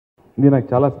ఇది నాకు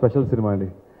చాలా స్పెషల్ సినిమా అండి.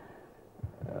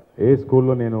 ఏ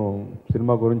స్కూల్లో నేను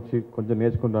సినిమా గురించి కొంచెం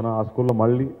నేర్చుకుంటానో ఆ స్కూల్లో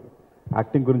మళ్ళీ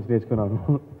యాక్టింగ్ గురించి నేర్చుకున్నాను.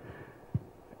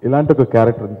 ఇలాంటి ఒక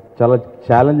క్యారెక్టర్, చాలా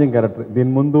ఛాలెంజింగ్ క్యారెక్టర్.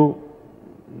 దీని ముందు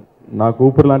నాకు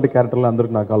ఊపిరి లాంటి క్యారెక్టర్లు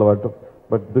అందరికి నాకు అలవాటు.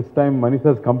 But this time money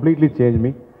sir completely change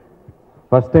me.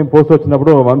 First time post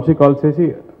వచ్చినప్పుడు వంశీ కాల్ చేసి,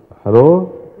 hello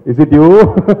is it you?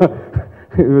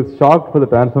 He was shocked for the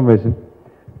transformation.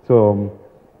 So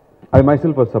I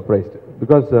myself was surprised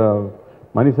because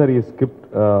Mani sir is skipped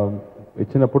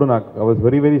ఇచ్చినప్పుడు నాకు I was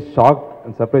very very shocked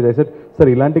and surprised. I said, sir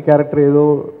ఇలాంటి character ఏదో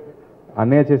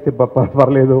అన్నయ్య చేస్తే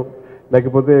పర్లేదు,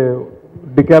 లేకపోతే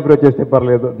DiCaprio చేస్తే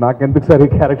పర్లేదు, నాకెందుకు సార్ ఈ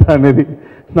క్యారెక్టర్ అనేది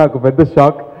నాకు పెద్ద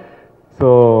షాక్. సో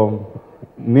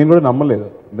నేను కూడా నమ్మలేదు.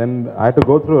 Then I have to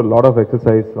go through lot of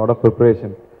exercise, lot of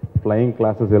preparation, flying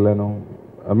classes వెళ్ళాను,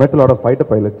 met lot of fighter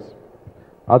pilots.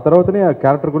 ఆ తర్వాతనే ఆ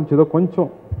క్యారెక్టర్ గురించి ఏదో కొంచెం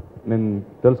నేను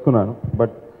తెలుసుకున్నాను.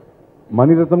 బట్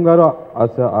మణిరత్నం గారు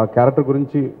ఆ క్యారెక్టర్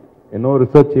గురించి ఎన్నో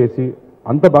రీసెర్చ్ చేసి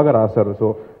అంత బాగా రాశారు. So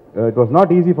it was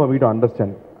not easy for me to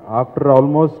understand. After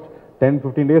almost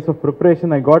 10-15 days of preparation,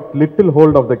 I got little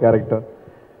hold of the character.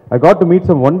 I got to meet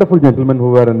some wonderful gentlemen who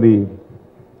were in the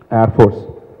Air Force.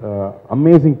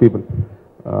 Amazing people.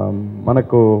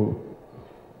 Manaku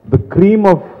the cream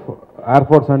of Air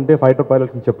Force ante fighter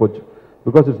pilots ni cheppochu,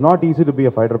 because it's not easy to be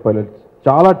a fighter pilot.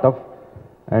 Chala tough.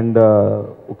 And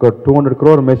oka 200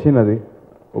 crore machine adi,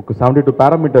 oka 72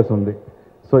 parameters undi.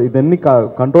 So idanni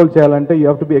control cheyalante you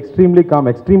have to be extremely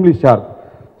calm, extremely sharp.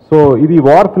 So ఇది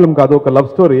war film కాదు, ఒక love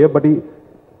story. But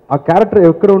ఆ character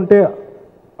ఎక్కడ ఉంటే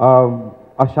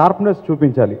ఆ sharpness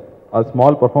చూపించాలి ఆ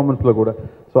small పర్ఫార్మెన్స్లో కూడా.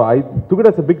 So I took it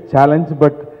as a big challenge.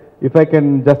 But if I can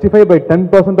justify by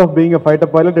 10% of being a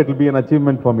fighter pilot, it will be an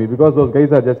achievement for me, because those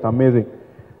guys are just amazing.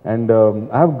 And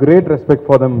I have great respect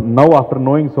for them now after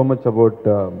knowing so much about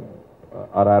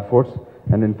our air force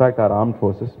and in fact hour armed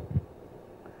forces.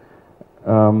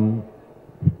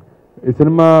 ఈ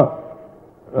cinema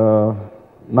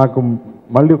నాకు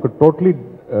మళ్ళీ ఒక totally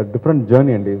different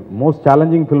journey అండి. Most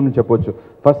challenging film అని చెప్పొచ్చు.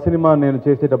 First cinema నేను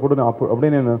చేసేటప్పుడు అప్పుడే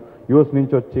నేను యూఎస్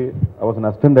నుంచి వచ్చి I was an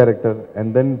assistant director, and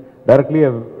then directly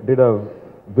I did a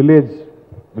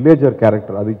villager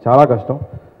character. అది చాలా కష్టం.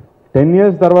 10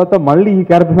 years తర్వాత మళ్ళీ ఈ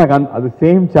క్యారెక్టర్ నాకు అది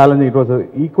same challenge. It was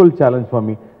equal challenge for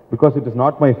me, because it is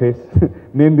not my face.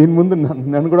 నేను దీని ముందు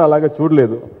నన్ను కూడా అలాగా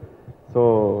చూడలేదు. So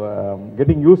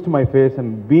getting use to my face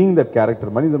and being that character.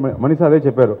 Manisha అదే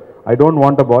చెప్పారు, I don't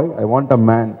want a bye, I want a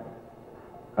man,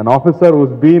 an officer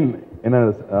who's been in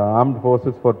armed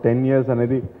forces for 10 years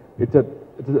అనేది it's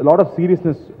lot of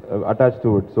seriousness attached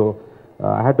to it. So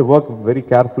I had to work very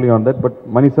carefully on that. But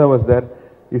Manisha was there.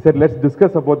 He said, let's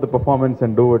discuss about the performance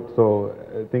and do it. So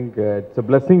I think it's a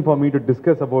blessing for me to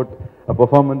discuss about a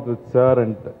performance with sir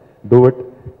and do it.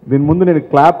 దీని ముందు నేను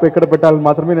clap ఎక్కడ పెట్టాలని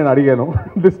మాత్రమే నేను అడిగాను.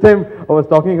 This time I was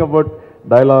talking about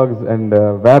dialogues and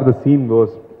wear the scene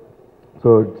goes. So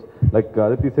it's like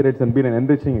Aditi said, it's been an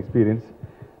enriching experience.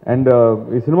 And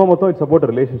ఈ cinema మొత్తం it's about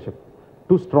relationship,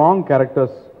 2 strong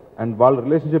characters and వాళ్ళ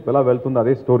relationship ఎలా వెళ్తుందో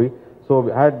అదే story. So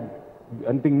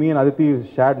I think me and Aditi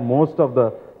shared most of the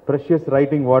precious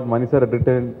writing what Mani sir had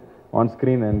written on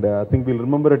screen, and I think we'll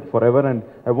remember it forever. And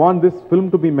I want this film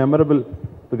to be memorable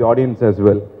to the audience as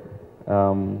well.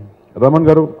 Raman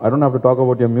garu, I don't have to talk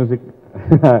about your music,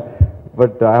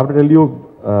 but I have to tell you,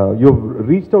 you've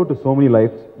reached out to so many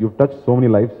lives, you've touched so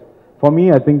many lives. For me,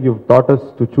 I think you've taught us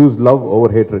to choose love over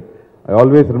hatred. I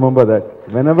always remember that.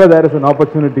 Whenever there is an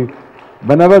opportunity,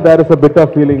 whenever there is a bitter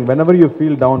feeling, whenever you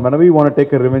feel down, whenever you want to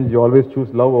take a revenge, you always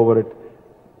choose love over it.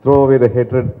 Throw away the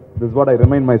hatred. This is what I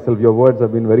remind myself. Your words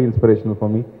have been very inspirational for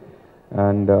me.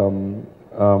 And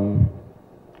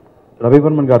Ravi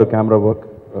Varman garu camera work,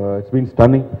 it's been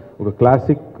stunning. Oka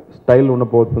classic style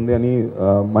unnapotundi ani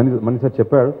Mani sir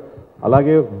cheppadu.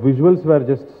 Alage visuals were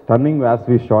just stunning as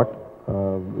we shot.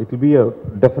 It will be a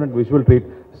definite visual treat.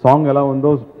 Song ela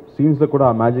undo scenes lo kuda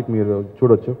magic meer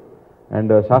chudochu. And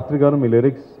Shastri garu me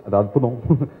lyrics అది అద్భుతం.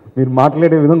 మీరు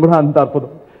మాట్లాడే విధం కూడా అంత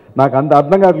అద్భుతం. నాకు అంత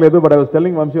అర్థం కావట్లేదు. But I was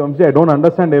telling Vamsi, I don't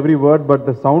understand every word, but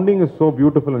the sounding is so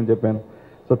beautiful అని చెప్పాను.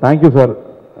 So thank you sir.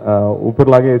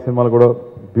 ఊపిరిలాగే ఈ సినిమాలు కూడా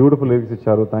బ్యూటిఫుల్ లిరిక్స్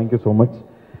ఇచ్చారు. Thank you so much.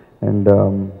 And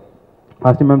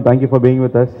Ashley ma'am, thank you for being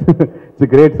with us. It's a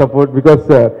great support because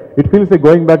it feels like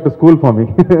going back to school for me.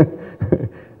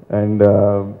 And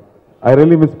I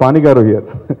really miss Pani garu here.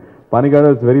 Pani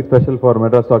garu is very special for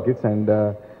Madras Talkies, and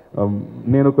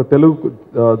నేను ఒక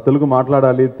తెలుగు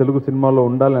మాట్లాడాలి, తెలుగు సినిమాలో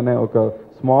ఉండాలి అనే ఒక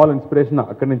small inspiration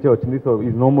అక్కడి నుంచే వచ్చింది. So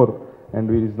is no more and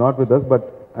is not with us, but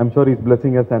I'm sure is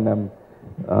blessing us and I'm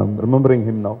remembering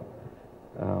him now.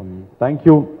 Thank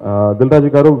you Dil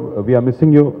Raju గారు, we are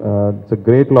missing you. It's a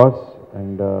great loss,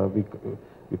 and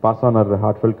we pass on our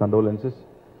heartfelt condolences.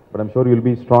 But I'm sure you'll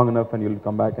be strong enough and you'll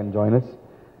come back and join us.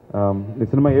 The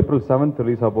cinema April 7th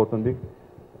release abotundi.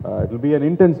 It will be an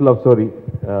intense love story.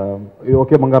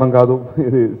 Okay, Bangaram Kadu,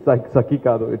 Saki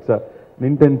Kadu. It's an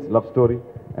intense love story,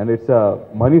 and it's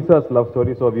Manisa's love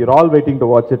story. So we're all waiting to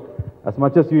watch it. As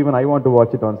much as you, even I want to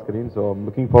watch it on screen. So I'm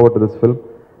looking forward to this film.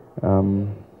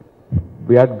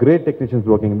 We had great technicians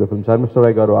working in the film. Sharmishra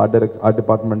Rai Garu, art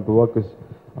department work is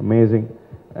amazing,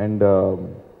 and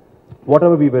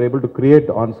whatever we were able to create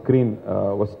on screen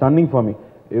was stunning for me.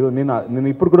 ఏదో నేను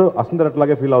ఇప్పుడు కూడా అసలు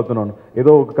అట్లాగే feel అవుతున్నాను.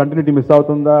 ఏదో ఒక continuity miss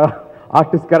అవుతుందా,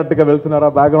 ఆర్టిస్ట్ కరెక్ట్గా వెళ్తున్నారా,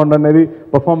 బ్యాక్గ్రౌండ్ అనేది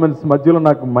పర్ఫార్మెన్స్ మధ్యలో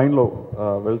నాకు మైండ్లో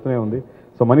వెళ్తూనే ఉంది.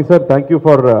 So money sir, thank you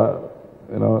for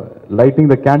lighting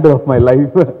the candle of my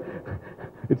life.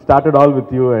 It started all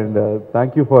with you, and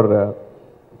thank you for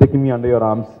taking me under your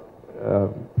arms.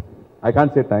 I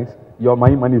can't say thanks. You're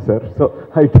my money, sir. So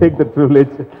I take that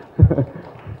privilege.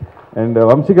 And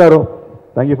Vamshi Garu,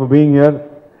 thank you for being here.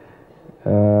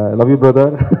 Love you, brother.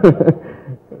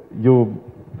 You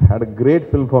had a great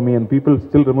film for me, and people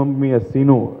still remember me as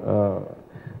Sinu.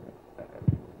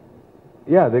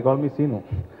 Yeah, they call me Sinu.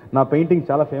 Na painting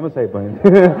chala famous అయిపోయింది.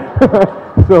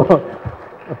 So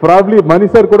probably Mani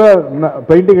sir kuda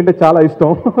painting ante chala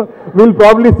ishtam. We'll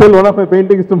probably sell one of my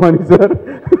paintings to Mani sir,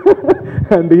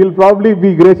 and he'll probably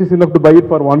be gracious enough to buy it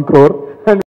for 1 crore.